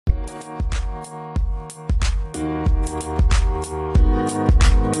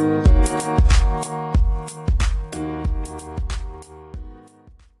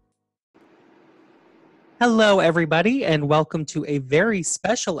Hello, everybody, and welcome to a very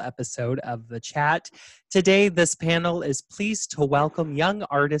special episode of The Chat. Today, this panel is pleased to welcome Young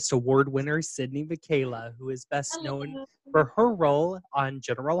Artist Award winner Sydney Mikayla, who is best known for her role on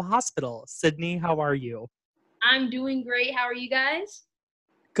General Hospital. Sydney, how are you? I'm doing great. How are you guys?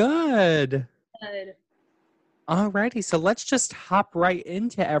 Good. Good. Alrighty, so let's just hop right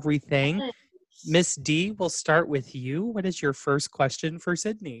into everything. Miss D, we'll start with you. What is your first question for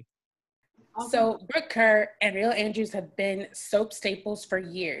Sydney? So Brooke Kerr and Real Andrews have been soap staples for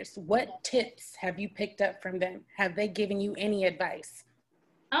years. What tips have you picked up from them? Have they given you any advice?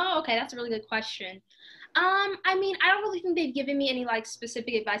 Oh, okay. That's a really good question. I don't really think they've given me any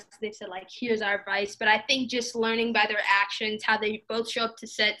specific advice. They've said here's our advice, but I think just learning by their actions, how they both show up to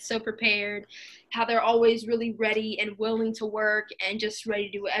set so prepared, how they're always really ready and willing to work and just ready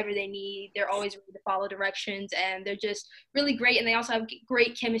to do whatever they need. They're always ready to follow directions, and they're just really great. And they also have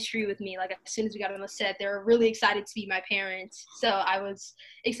great chemistry with me. As soon as we got on the set, they were really excited to be my parents. So I was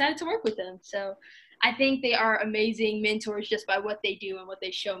excited to work with them. So I think they are amazing mentors just by what they do and what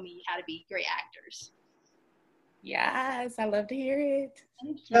they show me how to be great actors. Yes, I love to hear it.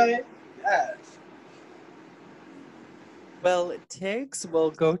 Thank you. Yes. Well, Tiggs,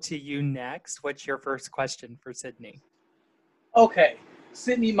 we'll go to you next. What's your first question for Sydney? Okay,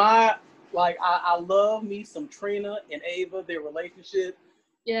 Sydney, I love me some Trina and Ava. Their relationship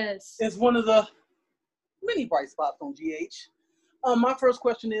Yes. is one of the many bright spots on GH. My first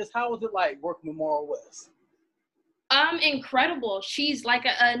question is, how was it like working with Maura West? Incredible. She's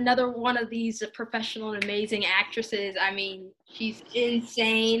another one of these professional and amazing actresses. I mean, she's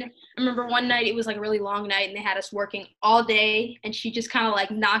insane. I remember one night, it was a really long night, and they had us working all day, and she just kind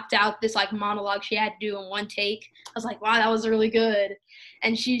of knocked out this monologue she had to do in one take. I was like, wow, that was really good.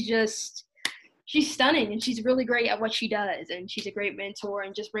 And she's stunning, and she's really great at what she does, and she's a great mentor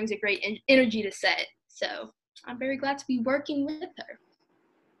and just brings a great energy to set. So I'm very glad to be working with her.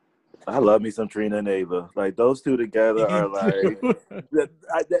 I love me some Trina and Ava. Those two together are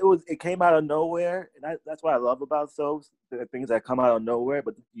it came out of nowhere, and that's what I love about soaps. The things that come out of nowhere.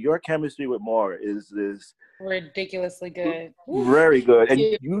 But your chemistry with Maura is ridiculously good, very good.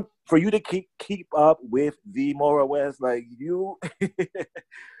 And for you to keep up with the Maura West, you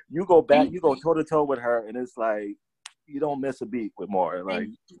you go back, you go toe to toe with her, and it's you don't miss a beat with Maura.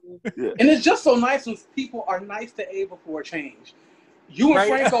 Yeah. And it's just so nice when people are nice to Ava for a change. You and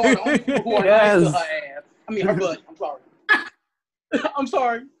Franco are the only people who are nice to her ass. I mean, her butt. I'm sorry. I'm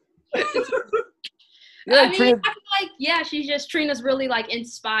sorry. I feel Trina's really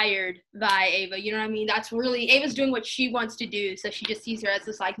inspired by Ava. You know what I mean? That's really, Ava's doing what she wants to do. So she just sees her as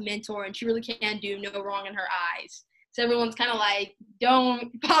this mentor, and she really can do no wrong in her eyes. So everyone's kind of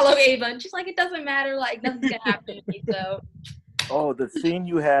don't follow Ava. And she's it doesn't matter. Nothing's going to happen to me. So. Oh, the scene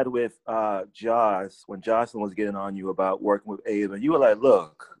you had with Josh, when Jocelyn was getting on you about working with Ava, you were like,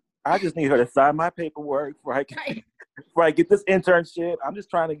 look, I just need her to sign my paperwork before I get this internship. I'm just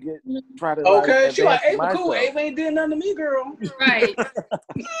trying to Okay, she's like, Ava cool. Ava ain't did nothing to me, girl. Right.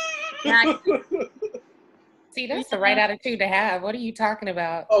 See, that's the right attitude to have. What are you talking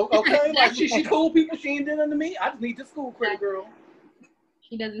about? Oh, okay. She cool people. She ain't did nothing to me. I just need the school credit, girl.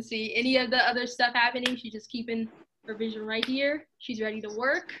 She doesn't see any of the other stuff happening. She's just keeping her vision right here. She's ready to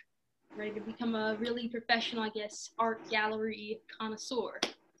work, ready to become a really professional, art gallery connoisseur.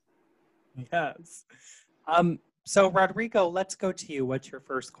 Yes. So Rodrigo, let's go to you. What's your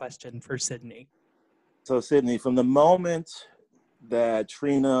first question for Sydney? So Sydney, from the moment that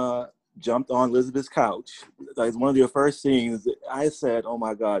Trina jumped on Elizabeth's couch, one of your first scenes, I said, oh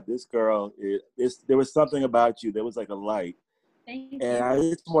my God, this girl, there was something about you. There was a light. Thank you. And I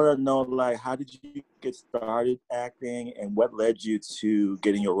just want to know, how did you get started acting, and what led you to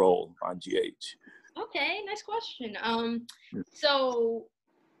getting your role on GH? Okay, nice question. So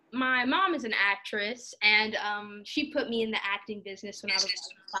my mom is an actress, and she put me in the acting business when I was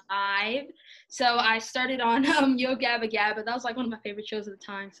 5. So I started on Yo Gabba Gabba. That was one of my favorite shows at the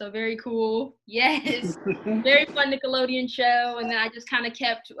time. So very cool. Yes, very fun Nickelodeon show. And then I just kind of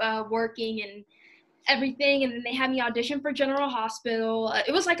kept working and everything, and then they had me audition for General Hospital.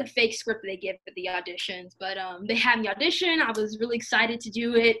 It was a fake script they give for the auditions, but they had me audition. I was really excited to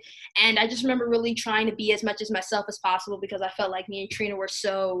do it, and I just remember really trying to be as much as myself as possible because I felt like me and Trina were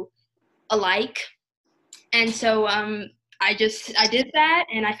so alike. And so I did that,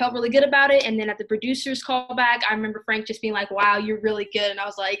 and I felt really good about it. And then at the producer's callback, I remember Frank just being like, wow, you're really good. And I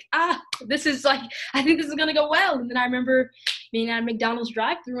was like, this is I think this is going to go well. And then I remember being at a McDonald's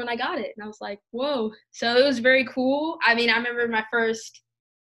drive-thru when I got it. And I was like, whoa. So it was very cool. I mean, I remember my first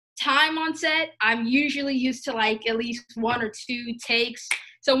time on set, I'm usually used to like at least 1 or 2 takes.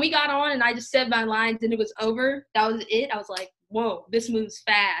 So when we got on and I just said my lines and it was over, that was it. I was like, whoa, this moves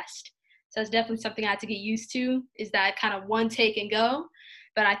fast. So it's definitely something I had to get used to, is that kind of one take and go.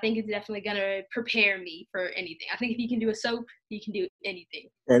 But I think it's definitely going to prepare me for anything. I think if you can do a soap, you can do anything.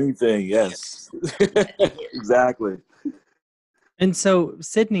 Anything, yes. Exactly. And so,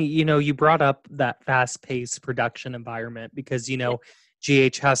 Sydney, you brought up that fast-paced production environment because,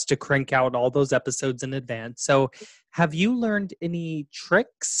 GH has to crank out all those episodes in advance. So have you learned any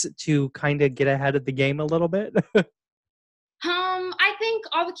tricks to kind of get ahead of the game a little bit? I think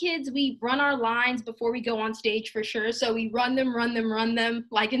all the kids, we run our lines before we go on stage for sure. So we run them,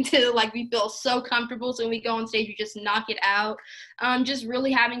 like until like we feel so comfortable. So when we go on stage, we just knock it out. Just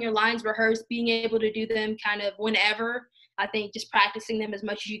really having your lines rehearsed, being able to do them kind of whenever. I think just practicing them as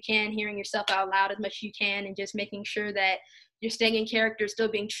much as you can, hearing yourself out loud as much as you can, and just making sure that you're staying in character, still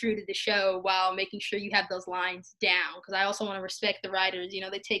being true to the show while making sure you have those lines down. Because I also want to respect the writers.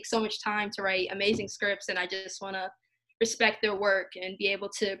 They take so much time to write amazing scripts, and I just want to respect their work and be able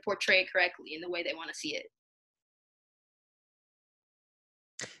to portray it correctly in the way they want to see it.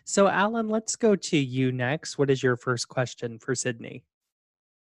 So, Alan, let's go to you next. What is your first question for Sydney?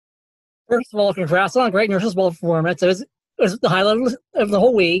 First of all, congrats on a great Nurses Ball performance. It was the highlight of the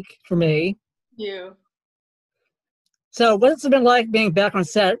whole week for me. You. So what's it been like being back on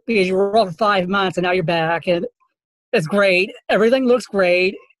set? Because you were off for 5 months and now you're back, and it's great. Everything looks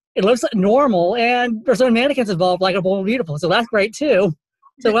great. It looks normal, and there's no mannequins involved like a Bold and Beautiful. So that's great too.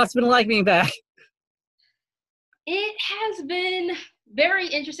 So what's it been like being back? It has been very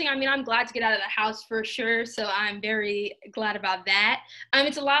interesting. I mean, I'm glad to get out of the house for sure. So I'm very glad about that.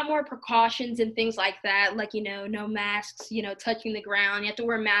 It's a lot more precautions and things like that. Like, no masks, touching the ground. You have to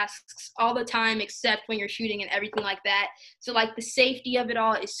wear masks all the time, except when you're shooting and everything like that. So like the safety of it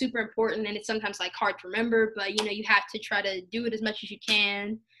all is super important. And it's sometimes like hard to remember, but you have to try to do it as much as you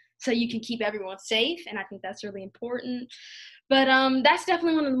can so you can keep everyone safe. And I think that's really important. But that's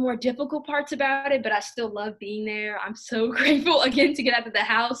definitely one of the more difficult parts about it, but I still love being there. I'm so grateful, again, to get out of the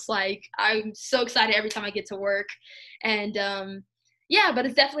house. Like, I'm so excited every time I get to work. And, but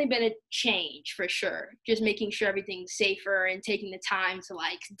it's definitely been a change for sure. Just making sure everything's safer and taking the time to,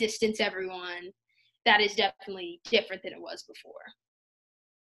 like, distance everyone. That is definitely different than it was before.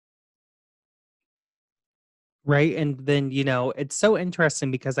 Right. And then, it's so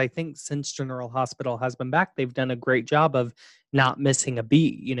interesting because I think since General Hospital has been back, they've done a great job of not missing a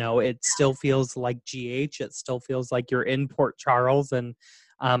beat. It still feels like GH. It still feels like you're in Port Charles. And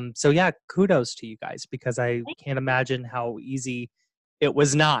so, yeah, kudos to you guys, because I can't imagine how easy it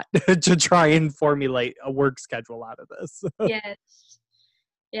was not to try and formulate a work schedule out of this. Yes.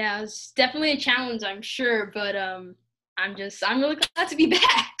 Yeah, it was definitely a challenge, I'm sure. But I'm really glad to be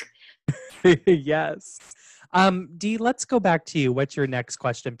back. Yes. Dee, let's go back to you. What's your next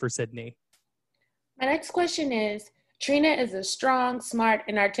question for Sydney? My next question is, Trina is a strong, smart,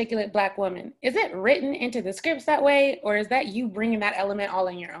 and articulate Black woman. Is it written into the scripts that way, or is that you bringing that element all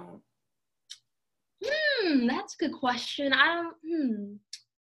on your own? That's a good question. I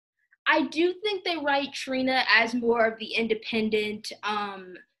do think they write Trina as more of the independent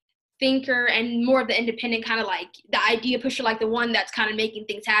thinker and more of the independent kind of like the idea pusher, like the one that's kind of making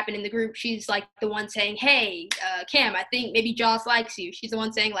things happen in the group. She's like the one saying, hey, Cam, I think maybe Joss likes you. She's the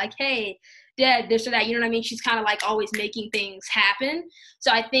one saying like, hey, Dad, this or that, you know what I mean? She's kind of like always making things happen.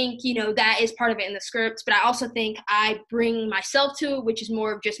 So I think, that is part of it in the scripts, but I also think I bring myself to it, which is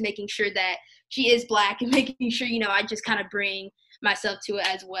more of just making sure that she is Black and making sure, I just kind of bring myself to it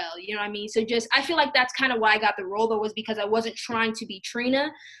as well. You know what I mean? So I feel like that's kind of why I got the role, though, was because I wasn't trying to be Trina,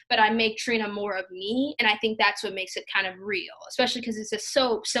 but I make Trina more of me. And I think that's what makes it kind of real, especially because it's a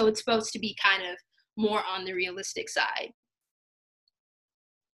soap. So it's supposed to be kind of more on the realistic side.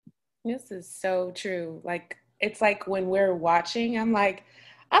 This is so true. Like, it's like when we're watching, I'm like,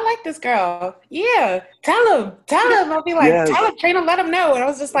 I like this girl. Yeah, tell him. I'll be like, yes. Tell him, Trina, let him know. And I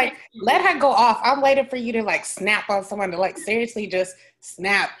was just like, let her go off. I'm waiting for you to like snap on someone, to like seriously just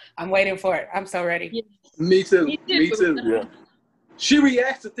snap. I'm waiting for it. I'm so ready. Yeah. Me too. Yeah. She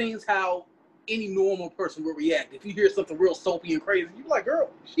reacts to things how any normal person would react. If you hear something real soapy and crazy, you're like,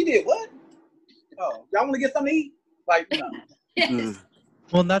 girl, she did what? Oh, y'all want to get something to eat? Like, no. Yes.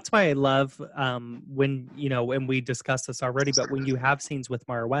 Well, that's why I love when, and we discussed this already, but when you have scenes with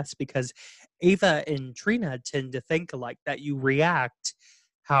Mara West, because Ava and Trina tend to think alike, that you react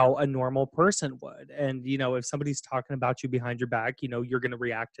how a normal person would. And, if somebody's talking about you behind your back, you're going to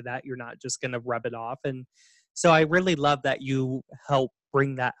react to that. You're not just going to rub it off. And So I really love that you help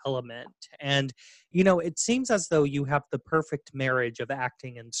bring that element. And, you know, it seems as though you have the perfect marriage of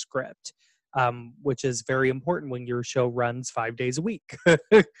acting and script, which is very important when your show runs 5 days a week.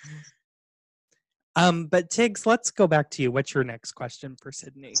 But Tiggs, let's go back to you. What's your next question for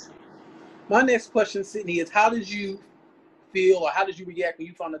Sydney? My next question, Sydney, is how did you feel or how did you react when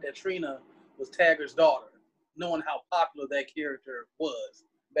you found out that Trina was Taggart's daughter, knowing how popular that character was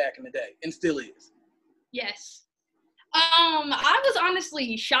back in the day and still is? Yes. I was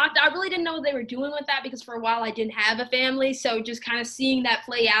honestly shocked. I really didn't know what they were doing with that because for a while I didn't have a family. So just kind of seeing that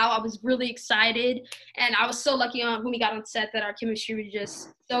play out, I was really excited. And I was so lucky when we got on set that our chemistry was just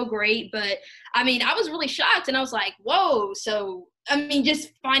so great. But I mean, I was really shocked and I was like, whoa. So, I mean,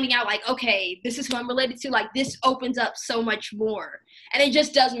 just finding out like, okay, this is who I'm related to, like this opens up so much more. And it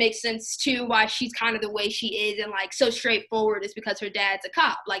just does make sense too why she's kind of the way she is and like so straightforward is because her dad's a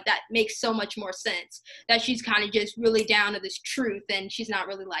cop. Like that makes so much more sense that she's kind of just really down to this truth and she's not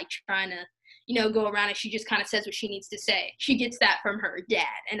really like trying to, you know, go around and she just kind of says what she needs to say. She gets that from her dad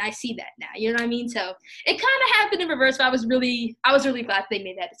and I see that now, you know what I mean? So it kind of happened in reverse, but I was really glad they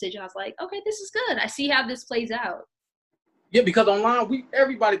made that decision. I was like, okay, this is good. I see how this plays out. Yeah, because online,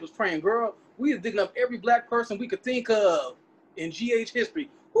 everybody was praying, girl. We was digging up every black person we could think of in GH history.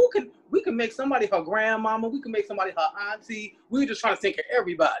 We could make somebody her grandmama. We could make somebody her auntie. We were just trying to think of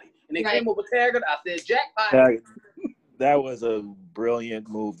everybody. And they came up with Taggart. I said, jackpot. That was a brilliant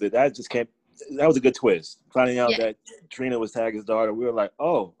move. That was a good twist. Finding out that Trina was Taggart's daughter, we were like,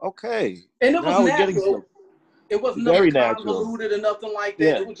 oh, okay. And it was natural. It wasn't very nothing natural. convoluted or nothing like that.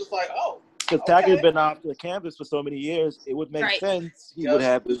 Yeah. It was just like, oh. Because Taggart had been off the campus for so many years, it would make sense. He would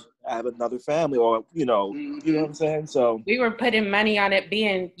have another family, or you know what I'm saying. So we were putting money on it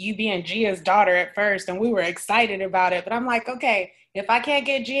being Gia's daughter at first, and we were excited about it. But I'm like, okay, if I can't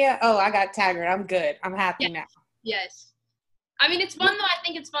get Gia, I got Taggart. I'm good. I'm happy now. Yes. I mean, it's fun though. I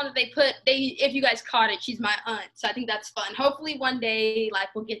think it's fun that if you guys caught it, she's my aunt. So I think that's fun. Hopefully one day, like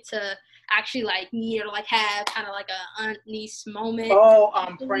we'll get to actually like meet or like have kind of like a aunt niece moment. Oh,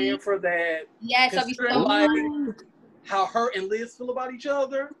 I'm praying for that. Yes, I'll be so like how her and Liz feel about each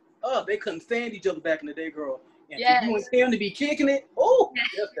other. Oh, they couldn't stand each other back in the day, girl. And for you and Tim to be kicking it,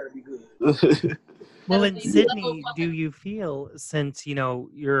 that's gotta be good. Well, and Sydney, do you feel, since you know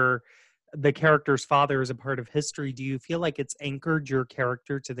the character's father is a part of history, do you feel like it's anchored your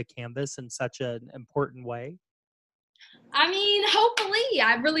character to the canvas in such an important way? I mean, hopefully.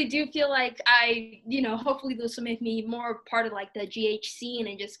 I really do feel like hopefully this will make me more part of like the GH scene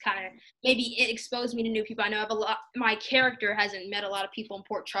and just kind of maybe it expose me to new people. I know my character hasn't met a lot of people in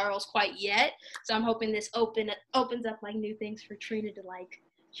Port Charles quite yet. So I'm hoping this opens up like new things for Trina to like,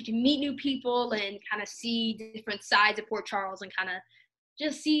 she can meet new people and kind of see different sides of Port Charles and kind of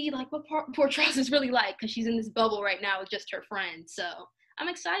just see like what Port Charles is really like because she's in this bubble right now with just her friends. So I'm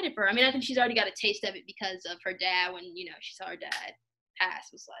excited for her. I mean, I think she's already got a taste of it because of her dad when, she saw her dad pass.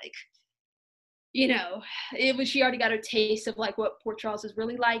 It was like, she already got a taste of like what Port Charles is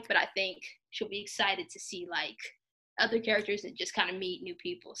really like, but I think she'll be excited to see like other characters and just kind of meet new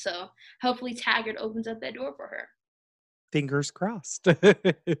people. So hopefully Taggart opens up that door for her. Fingers crossed.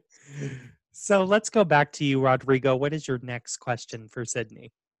 So let's go back to you, Rodrigo. What is your next question for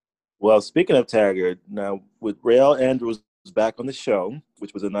Sydney? Well, speaking of Taggart, now with Rael Andrews back on the show,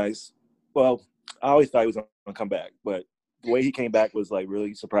 which was I always thought he was going to come back, but the way he came back was like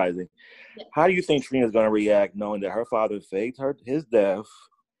really surprising. Yeah. How do you think Trina's going to react knowing that her father faked his death?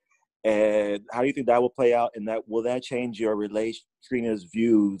 And how do you think that will play out? And will that change your Trina's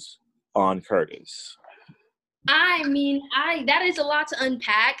views on Curtis? I mean, that is a lot to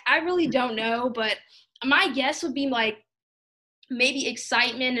unpack. I really don't know, but my guess would be like maybe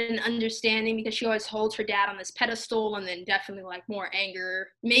excitement and understanding because she always holds her dad on this pedestal, and then definitely like more anger,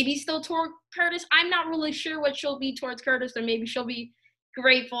 maybe still toward Curtis. I'm not really sure what she'll be towards Curtis, or maybe she'll be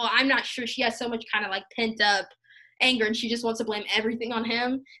grateful. I'm not sure. She has so much kind of like pent up anger and she just wants to blame everything on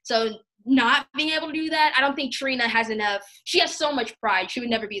him. So not being able to do that, I don't think Trina has enough. She has so much pride. She would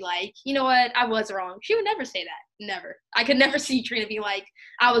never be like, you know what, I was wrong. She would never say that. Never. I could never see Trina be like,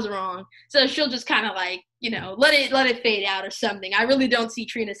 I was wrong. So she'll just kind of like, let it fade out or something. I really don't see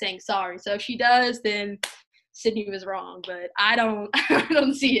Trina saying sorry. So if she does, then Sydney was wrong. But I don't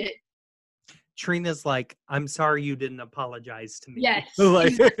see it. Trina's like, I'm sorry you didn't apologize to me. Yes.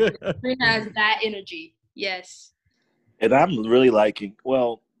 Trina has that energy. Yes. And I'm really liking,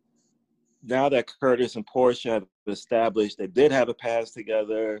 now that Curtis and Portia have established they did have a past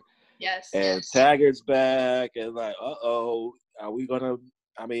together. Yes. And Taggart's back, and like, are we gonna?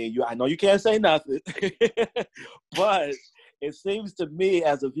 I mean, I know you can't say nothing, but it seems to me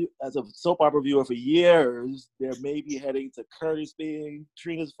as a soap opera viewer for years, they're maybe heading to Curtis being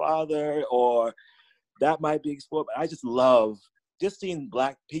Trina's father, or that might be explored. But I just love just seeing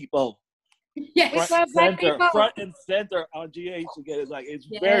Black people Yes. front and center on GH again. It's like, it's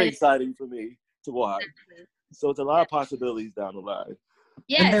very exciting for me to watch. Exactly. So it's a lot of possibilities down the line.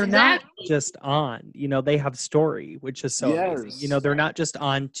 Yes, and they're exactly. not just on, they have story, which is so amazing. They're not just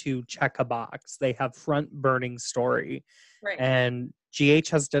on to check a box. They have front burning story. Right. And GH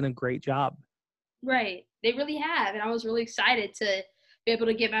has done a great job. Right. They really have. And I was really excited to be able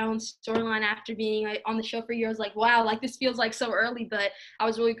to get my own storyline after being on the show for years. Like, wow, like this feels like so early, but I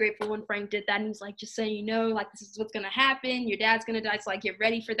was really grateful when Frank did that. And he was like, just so you know, like this is what's going to happen. Your dad's going to die. So like, get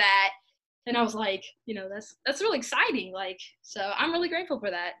ready for that. And I was like, that's really exciting. Like, so I'm really grateful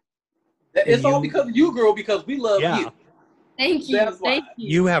for that. It's all because of you, girl, because we love you. Thank you. Thank you.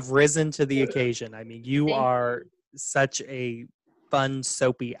 You have risen to the occasion. I mean, you are such a fun,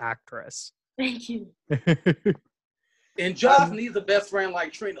 soapy actress. Thank you. And Josh needs a best friend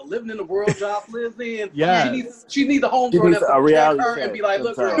like Trina. Living in the world Josh lives in. Yeah. She needs a homegirl that's a reality her and be like,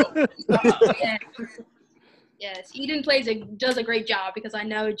 look, girl. Yes, Eden does a great job because I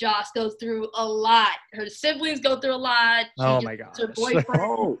know Josh goes through a lot. Her siblings go through a lot. Oh my gosh. Her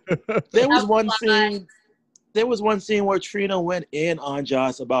boyfriend. There was one scene. There was one scene where Trina went in on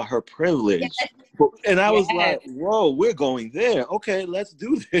Josh about her privilege. Yes. And I was like, whoa, we're going there. Okay, let's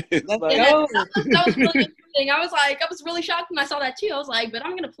do this. Let's like, go. That was really interesting. I was really shocked when I saw that too. I was like, but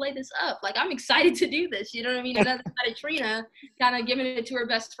I'm going to play this up. Like, I'm excited to do this. You know what I mean? And that's kind of Trina kind of giving it to her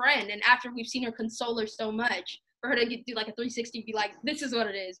best friend. And after we've seen her console her so much, for her to do like a 360, be like, this is what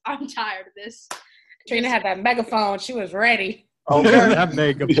it is. I'm tired of this. Trina had that megaphone. She was ready. Oh, that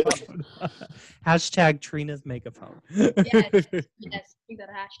megaphone. Hashtag Trina's megaphone. Yes, think that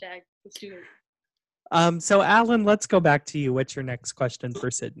hashtag. Let's do it. So Alan, let's go back to you. What's your next question for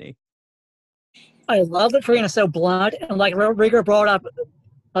Sydney? I love that Trina's so blunt, and like Rigger brought up,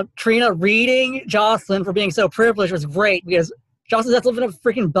 Trina reading Jocelyn for being so privileged was great because Jocelyn has to live in a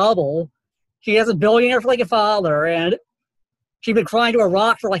freaking bubble. She has a billionaire for like a father, and she's been crying to a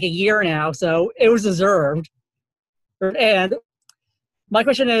rock for like a year now, so it was deserved. And my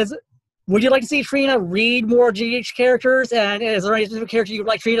question is, would you like to see Trina read more GH characters? And is there any specific character you'd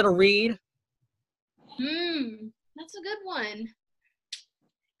like Trina to read? That's a good one.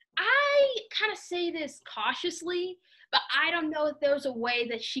 I kind of say this cautiously, but I don't know if there's a way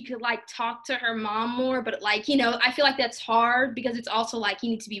that she could like talk to her mom more, but like, I feel like that's hard because it's also like you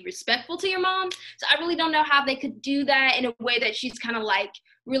need to be respectful to your mom. So I really don't know how they could do that in a way that she's kind of like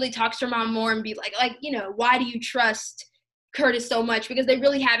really talks to her mom more and be like, why do you trust Curtis so much? Because they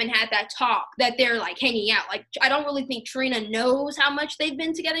really haven't had that talk that they're like hanging out. Like, I don't really think Trina knows how much they've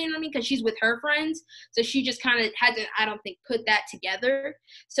been together, you know what I mean? Because she's with her friends. So she just kind of hasn't, I don't think, put that together.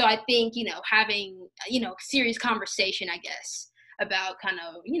 So I think, having, serious conversation, I guess, about kind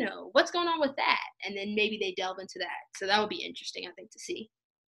of, what's going on with that. And then maybe they delve into that. So that would be interesting, I think, to see.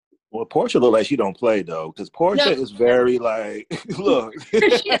 Well, Portia look like she don't play, though, because Portia is very like, look.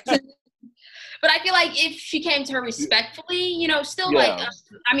 But I feel like if she came to her respectfully, still like,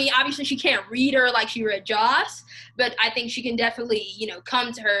 obviously she can't read her like she read Joss, but I think she can definitely,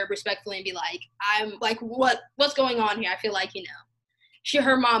 come to her respectfully and be like, I'm like, what's going on here? I feel like,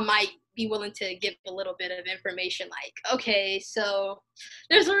 her mom might be willing to give a little bit of information like, okay, so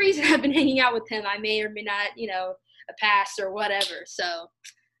there's a reason I've been hanging out with him. I may or may not, a past or whatever. So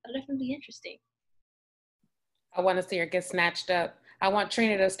that'll definitely be interesting. I want to see her get snatched up. I want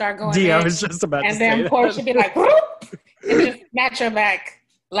Trina to start going I in, was just about to say and then Portia be like, whoop, and just snatch her back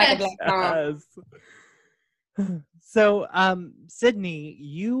like a black mom. So, Sydney,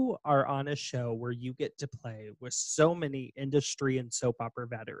 you are on a show where you get to play with so many industry and soap opera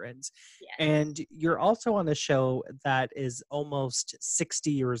veterans. Yes. And you're also on a show that is almost 60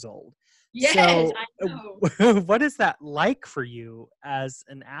 years old. Yes, so, I know. What is that like for you as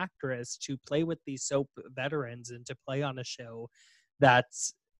an actress to play with these soap veterans and to play on a show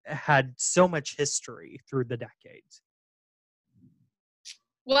that's had so much history through the decades?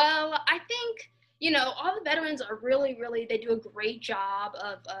 Well, I think, all the veterans are really, they do a great job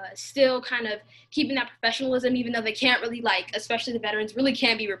of still kind of keeping that professionalism, even though they can't really, especially the veterans, really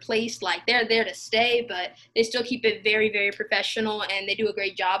can't be replaced. Like, they're there to stay, but they still keep it very, very professional, and they do a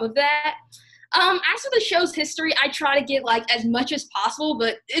great job of that. As for the show's history, I try to get, as much as possible,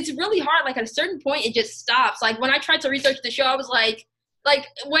 but it's really hard. At a certain point, it just stops. When I tried to research the show, I was like,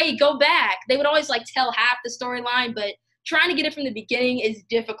 wait, go back. They would always, tell half the storyline, but trying to get it from the beginning is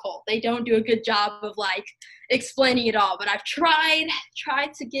difficult. They don't do a good job of explaining it all, but I've tried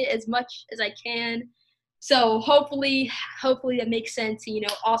to get as much as I can. So hopefully that makes sense. You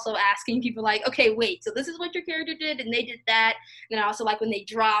know, also asking people like, okay, wait, so this is what your character did, and they did that. And then I also like when they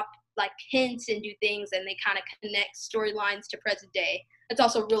drop like hints and do things, and they kind of connect storylines to present day. That's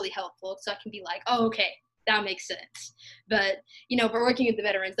also really helpful. So I can be like, oh, okay, that makes sense. But you know, for working with the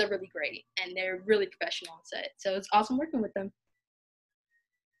veterans, they're really great and they're really professional on set. So it's awesome working with them.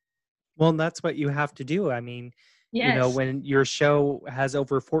 Well, that's what you have to do. I mean, you know, Yes. when your show has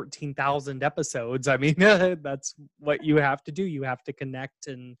over 14,000 episodes, I mean, that's what you have to do. You have to connect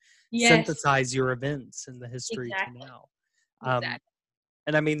and synthesize your events and the history Exactly. to now. Exactly.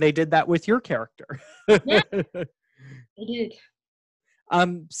 And I mean, they did that with your character. Yeah, they did.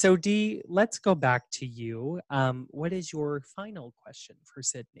 So Dee, let's go back to you. What is your final question for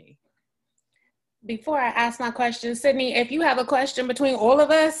Sydney? Before I ask my question, Sydney, if you have a question between all of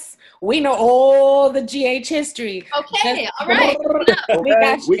us, we know all the GH history. Okay, all right.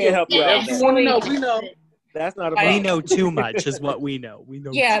 We can help you out. You want to know? We know. That's not a We problem. know too much is what we know. We know.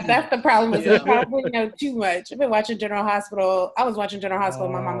 Yeah, that's the problem. Is Yeah. we probably know too much. I've been watching General Hospital. I was watching General Hospital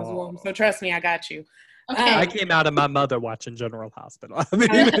in my mama's womb, so trust me, I got you. Okay. I came out of my mother watching General Hospital. I mean,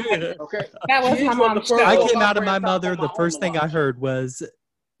 Okay. That was GH my mom's the first show. I show came out of friend my stopped mother. on The my first own thing I watch. heard was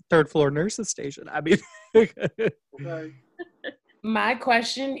Third Floor Nurses Station. I mean, Okay. My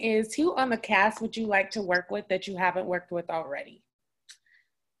question is, who on the cast would you like to work with that you haven't worked with already?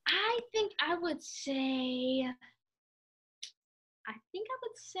 I think I would say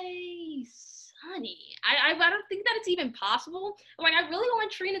Sunny. I don't think that it's even possible. Like, I really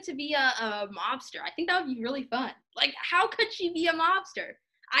want Trina to be a mobster. I think that would be really fun. Like, how could she be a mobster?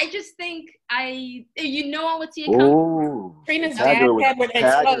 I just think no one would see it coming. Ooh. Trina's dad would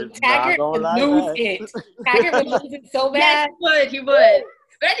explode. Taggart would lose it. Taggart would lose it so bad. Yes, he would.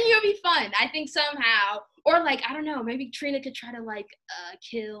 But I think it would be fun. I think somehow, or like, I don't know, maybe Trina could try to like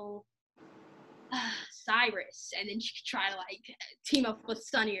kill Cyrus, and then she could try to like team up with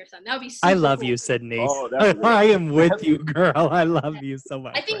Sunny or something. That would be super I love cool. you, Sydney. Oh, that's I am with you, girl. I love you so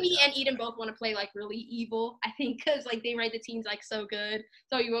much. I think me and Eden both want to play like really evil. I think because like they write the teams like so good,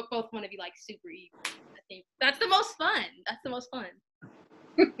 so you both want to be like super evil. I think that's the most fun.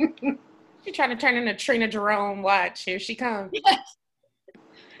 She's trying to turn into Trina Jerome. Watch, here she comes.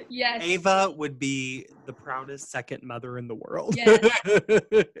 Yes. Ava would be the proudest second mother in the world. Yes.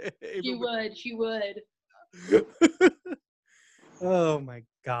 She would. Oh my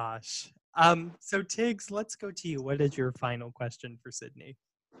gosh. So Tiggs, let's go to you. What is your final question for Sydney?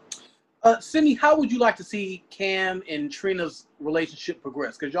 Sydney, how would you like to see Cam and Trina's relationship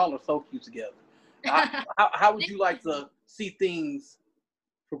progress? Because y'all are so cute together. How would you like to see things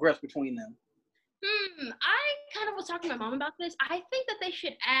progress between them? I kind of was talking to my mom about this. I think that they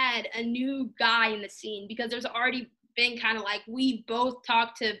should add a new guy in the scene because there's already been kind of like we both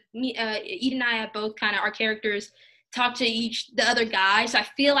talked to me. Eden and I have both kind of our characters talk to the other guy. So I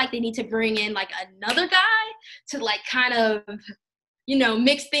feel like they need to bring in like another guy to like kind of,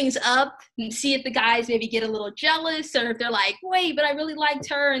 mix things up and see if the guys maybe get a little jealous or if they're like, wait, but I really liked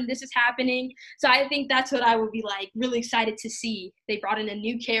her and this is happening. So I think that's what I would be like really excited to see. They brought in a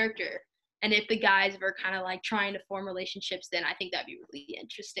new character. And if the guys were kind of like trying to form relationships, then I think that'd be really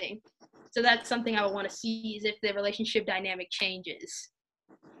interesting. So that's something I would want to see is if the relationship dynamic changes.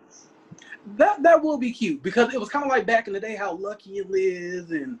 That will be cute because it was kind of like back in the day how Lucky and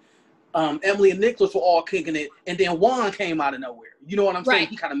Liz and Emily and Nicholas were all kicking it, and then Juan came out of nowhere. You know what I'm saying? Right.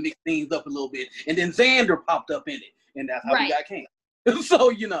 He kind of mixed things up a little bit, and then Xander popped up in it, and that's how we got Cam.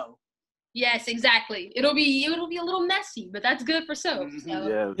 So Yes, exactly. It'll be a little messy, but that's good for soap. Mm-hmm. So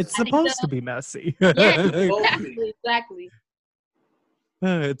Yeah. It's supposed to be messy. yeah, exactly.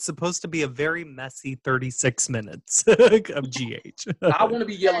 It's supposed to be a very messy 36 minutes of GH. I want to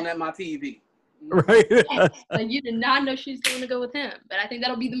be yelling at my TV. Right? Like you did not know she was going to go with him, but I think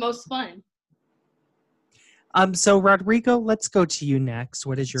that'll be the most fun. So Rodrigo, let's go to you next.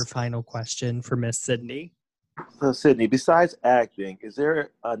 What is your final question for Miss Sydney? So Sydney, besides acting, is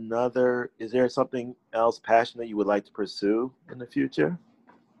there something else passionate you would like to pursue in the future?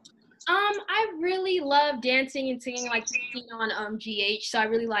 I really love dancing and singing, like singing on GH. So I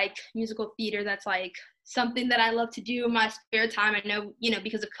really like musical theater. That's like something that I love to do in my spare time. I know,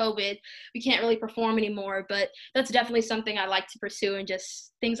 because of COVID, we can't really perform anymore, but that's definitely something I like to pursue and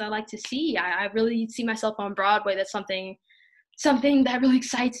just things I like to see. I really see myself on Broadway. That's something that really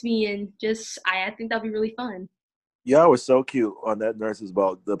excites me, and just I think that'd be really fun. Y'all was so cute on that Nurses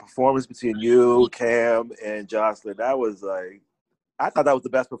Ball. The performance between you, Cam, and Jocelyn, that was like, I thought that was the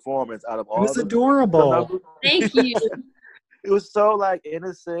best performance out of all. It was adorable. Thank you. It was so like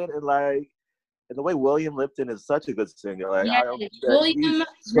innocent and like And the way William Lipton is such a good singer. Like, Yes, he's William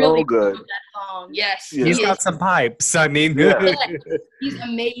so really good. wrote that song. Yes, Yeah. He's he got is. some pipes. I mean, Yeah. He's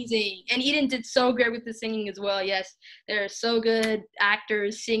amazing. And Eden did so great with the singing as well. Yes, they're so good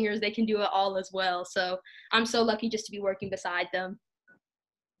actors, singers. They can do it all as well. So I'm so lucky just to be working beside them.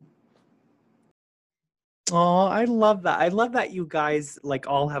 Oh, I love that. I love that you guys like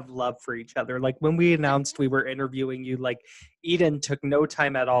all have love for each other. Like when we announced we were interviewing you, like Eden took no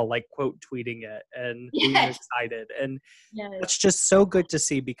time at all, like quote tweeting it and being Yes. excited. And Yes. it's just so good to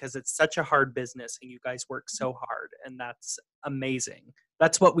see because it's such a hard business and you guys work so hard and that's amazing.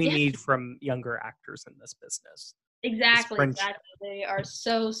 That's what we Yeah. need from younger actors in this business. Exactly. friendship. Exactly. They are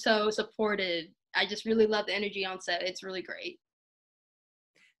so supportive. I just really love the energy on set. It's really great.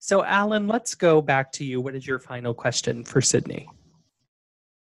 So Alan, let's go back to you. What is your final question for Sydney?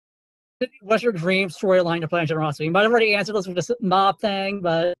 What's your dream storyline to play in Generosity? You might have already answered this with this mob thing,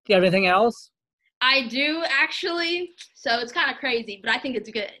 but do you have anything else? I do actually. So it's kind of crazy, but I think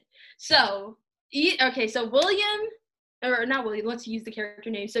it's good. So, so William, or not William, let's use the character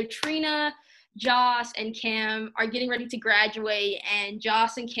name. So Trina, Joss, and Cam are getting ready to graduate, and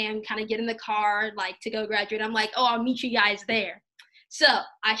Joss and Cam kind of get in the car, like, to go graduate. I'm like, oh, I'll meet you guys there. So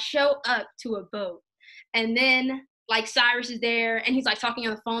I show up to a boat, and then, like, Cyrus is there, and he's, like, talking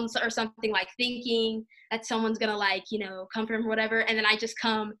on the phone or something, like, thinking that someone's gonna, like, come for him or whatever, and then I just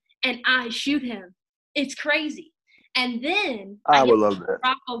come, and I shoot him. It's crazy. And then I I would get love a that.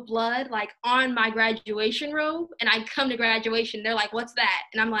 drop of blood, like, on my graduation robe, and I come to graduation. They're like, what's that?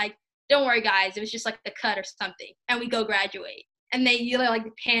 And I'm like, don't worry, guys. It was just, like, a cut or something. And we go graduate. And they, like,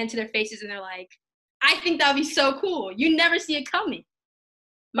 pan to their faces, and they're like, I think that would be so cool. You never see it coming.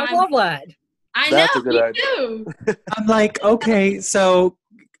 I love that. I That's know, a good me idea. too. I'm like, okay, so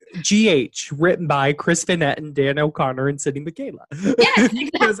GH, written by Chris Finette and Dan O'Connor and Sydney Mikayla. Yes,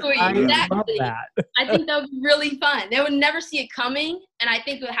 Because exactly. I love Exactly. that. I think that would be really fun. They would never see it coming, and I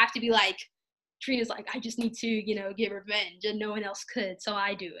think it would have to be like, Trina's like, I just need to, get revenge, and no one else could, so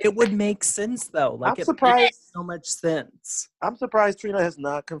I do it. It would make sense though. Like I'm it surprised. makes so much sense. I'm surprised Trina has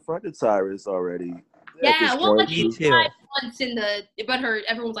not confronted Cyrus already. Yeah, well, like, Me she too. tried once but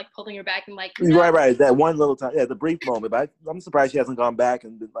everyone's like pulling her back and like, Right. That one little time, the brief moment. But I'm surprised she hasn't gone back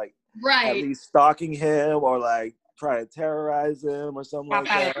and been like at right. least stalking him or like trying to terrorize him or something like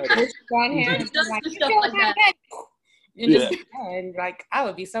that. On him and Does like, do "You stuff feel like that. and just and like I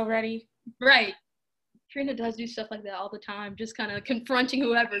would be so ready. Right. Trina does do stuff like that all the time, just kind of confronting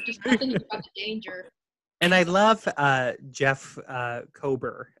whoever, just thinking about the danger. And I love Jeff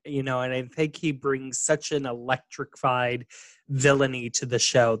Kober, and I think he brings such an electrified villainy to the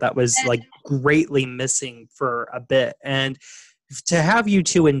show that was like greatly missing for a bit. And to have you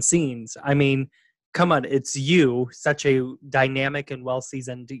two in scenes, I mean, come on, it's you, such a dynamic and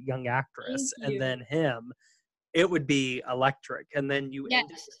well-seasoned young actress, Thank you. and then him, it would be electric. And then you end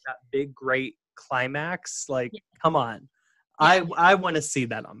with that big, great climax. Like, come on. Yeah. I want to see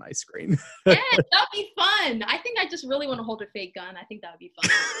that on my screen. Yeah, that'd be fun. I think I just really want to hold a fake gun. I think that would be fun.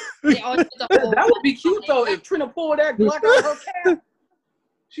 That would be cute though if Trina pulled that Glock out of her cap.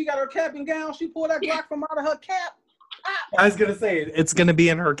 She got her cap and gown. She pulled that Glock from out of her cap. I was gonna say it's gonna be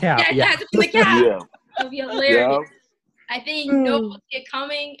in her cap. Yeah, it's in the cap. Yeah. It would be hilarious. I think no one will see it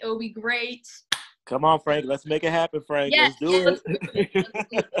coming. It will be great. Come on, Frank. Let's make it happen, Frank. Yes, Let's do it. Let's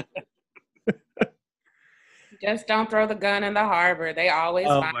do it. Just don't throw the gun in the harbor. They always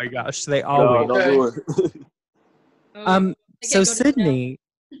Oh find my gosh, they No, always. don't do it. So Sydney,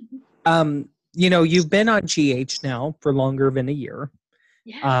 you've been on GH now for longer than a year.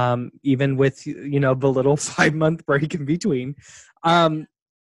 Yeah. Even with the little 5-month break in between.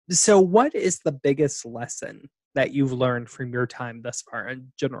 So what is the biggest lesson that you've learned from your time thus far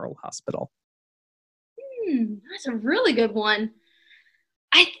in General Hospital? That's a really good one.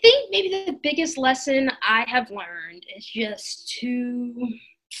 I think maybe the biggest lesson I have learned is just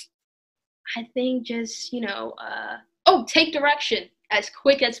take direction as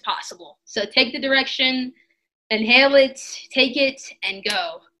quick as possible. So take the direction, inhale it, take it, and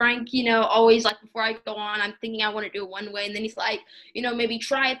go. Frank, always like before I go on, I'm thinking I want to do it one way. And then he's like, maybe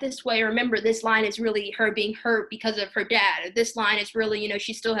try it this way. Remember, this line is really her being hurt because of her dad. Or this line is really,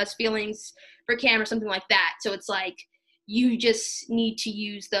 she still has feelings for Cam or something like that. So it's like, you just need to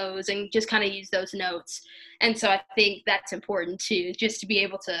use those and just kind of use those notes. And so I think that's important too, just to be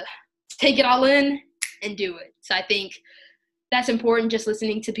able to take it all in and do it. So I think that's important, just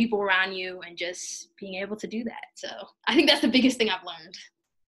listening to people around you and just being able to do that. So I think that's the biggest thing I've learned.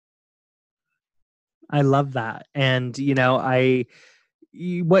 I love that. And,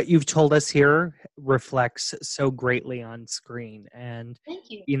 what you've told us here reflects so greatly on screen. And, Thank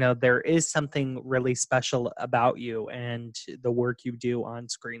you. you know, there is something really special about you and the work you do on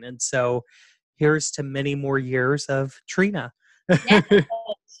screen. And so here's to many more years of Trina.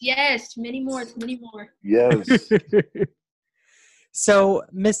 Yes, many more. Yes. So,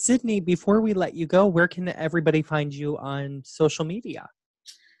 Miss Sydney, before we let you go, where can everybody find you on social media?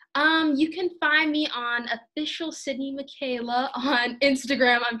 You can find me on official Sydney Mikayla on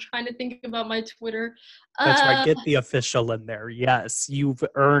Instagram. I'm trying to think about my Twitter. That's right. Get the official in there. Yes, you've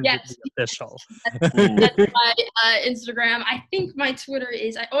earned the official. That's my Instagram. I think my Twitter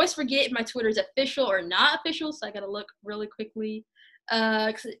is. I always forget if my Twitter is official or not official, so I gotta look really quickly.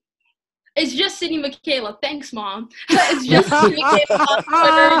 It's just Sydney Mikayla. Thanks, Mom. It's just Sydney Mikayla on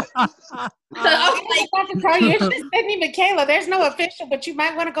Twitter. So I was about to tell you, it's just Sydney Mikayla. There's no official, but you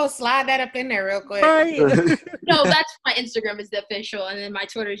might want to go slide that up in there real quick. Right. No, that's my Instagram is the official, and then my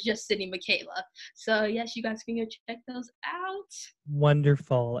Twitter is just Sydney Mikayla. So yes, you guys can go check those out.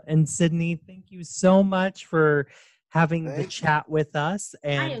 Wonderful. And Sydney, thank you so much for having the chat with us.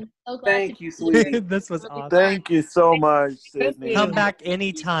 And I am so glad. Thank you, sweetie. This was awesome. Thank you so much, Sydney. Come back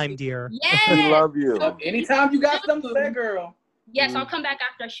anytime, dear. Yes. We love you. Anytime you got something to say, girl. Yes, I'll come back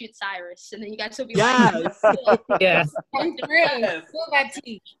after I shoot Cyrus, and then you guys will be Yes. Yes. Yes. That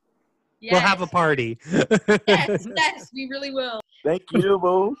tea. Yes. We'll have a party. Yes, we really will. Thank you,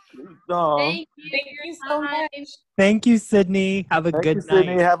 boo. Thank you so much. Thank you, Sydney. Have a Thank good you,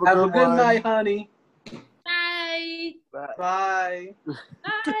 Sydney. night. Have a good one. night, honey. Bye. Bye.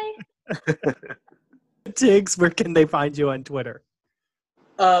 Bye. Tiggs, where can they find you on Twitter?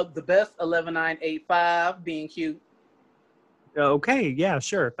 The best 11985 being cute. Okay, yeah,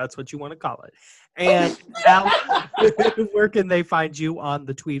 sure. That's what you want to call it. And Al, where can they find you on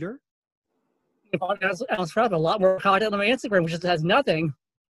the Twitter? I was proud of a lot more content on my Instagram, which just has nothing.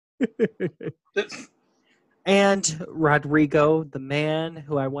 And Rodrigo, the man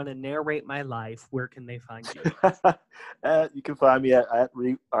who I want to narrate my life, where can they find you? You can find me at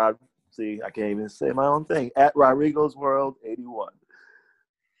see, I can't even say my own thing. At Rodrigo's World 81.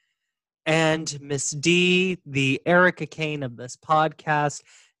 And Miss D, the Erica Kane of this podcast,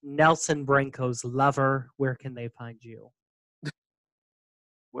 Nelson Branco's lover, where can they find you?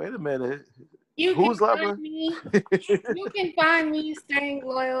 Wait a minute. Who's lover? You can find me staying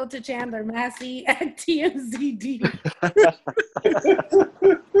loyal to Chandler Massey at TMZD.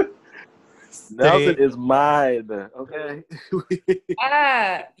 Nelson is mine. Okay.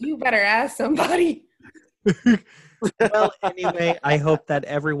 You better ask somebody. Well, anyway, I hope that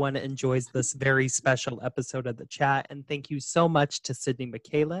everyone enjoys this very special episode of The Chat. And thank you so much to Sydney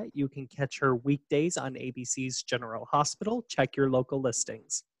Mikayla. You can catch her weekdays on ABC's General Hospital. Check your local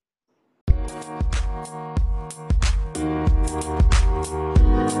listings.